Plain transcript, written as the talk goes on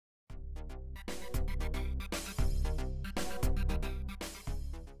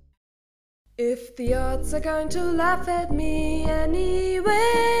If the odds are going to laugh at me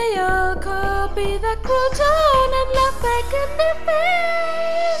anyway, I'll copy the cruel tone and laugh back in their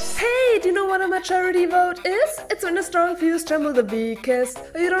face. Hey, do you know what a majority vote is? It's when the strong views tremble the weakest.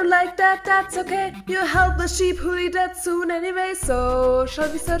 Oh, you don't like that? That's okay. You're helpless sheep who'll be dead soon anyway. So,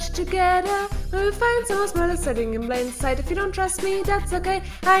 shall we search together? We'll find someone smarter sitting in plain sight. If you don't trust me, that's okay.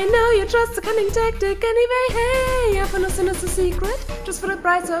 I know you trust a cunning tactic anyway. Hey, I found no sin is a secret. Just for the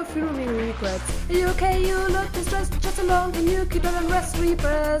price of fueling regrets. Are you okay? You look distressed. Just along and you keep on rest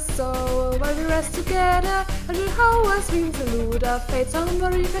repress. So while we rest together, I'll do how our dreams elude our fate. Don't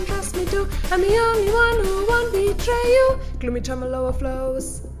worry, you can trust me too. I'm the only one who won't betray you. Gloomy terminal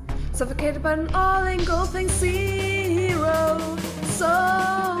overflows, suffocated by an all-engulfing zero. So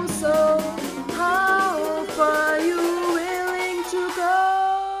how far are you willing to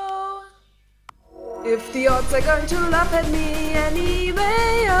go? If the odds are going to laugh at me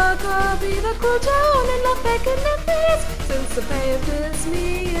anyway, I'll copy the cruel tone and laugh back in their face. Since the fate is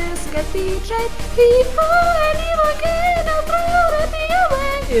me is to get betrayed before anyone can, I'll throw me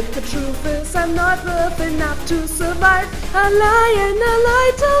away. If the truth is I'm not worth enough to survive, I'll lie and I'll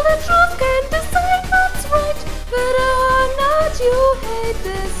lie till the truth can decide what's right. Whether or not you hate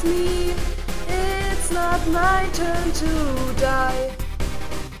this me, it's not my turn to die.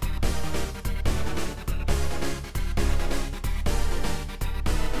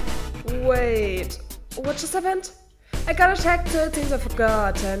 Wait, what just happened? I got attacked, it seems I've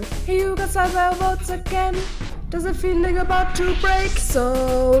forgotten. Hey, you got cyber votes again. Does it feel like about to break?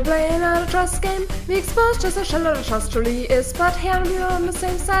 So we're playing out a trust game. We expose just how shallow the trust truly is, but here we're on the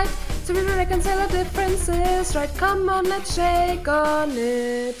same side, so we will reconcile our differences. Right, come on, let's shake on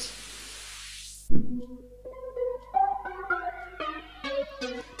it.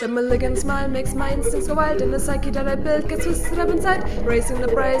 The malignant smile makes my instincts go wild, and the psyche that I built gets twisted up inside. Raising the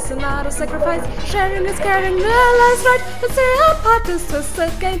price and out of sacrifice, sharing is caring, realize right. Let's say our part this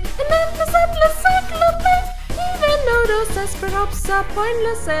twisted game, and then this endless cycle of pain. Even though those desperate hopes are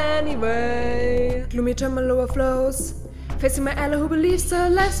pointless anyway. Gloomy terminal overflows, facing my ally who believes her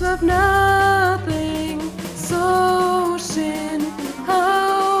life's worth nothing. So shin,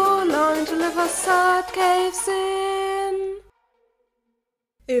 how long till the facade caves in?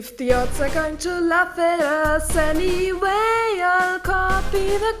 If the odds are going to laugh at us anyway, I'll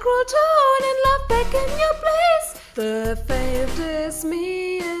copy the cruel tone and laugh back in your place. The fate is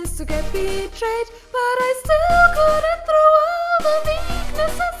me is to get betrayed, but I still couldn't throw all the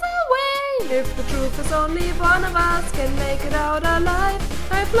weaknesses away. If the truth is only one of us can make it out alive,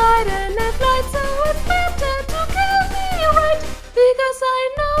 I've lied and I've lied, so it's better to kill me right. Because I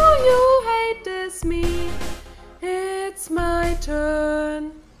know you hate this me, it's my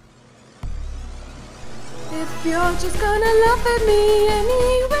turn. If you're just gonna laugh at me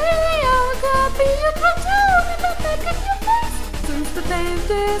anyway, I'll copy your cruel tone and laugh back in your face. Since the fate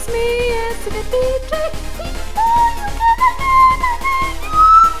is me is to get betrayed before you can identify.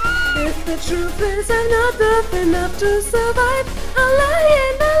 If the truth is I'm not worth enough to survive, I'll lie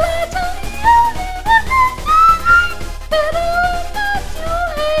and I'll lie till the only one can die. Better not you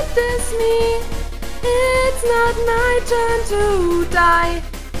hate this me, it's not my turn to die.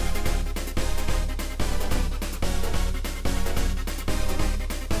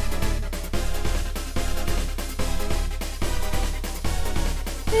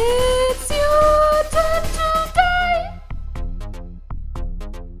 It's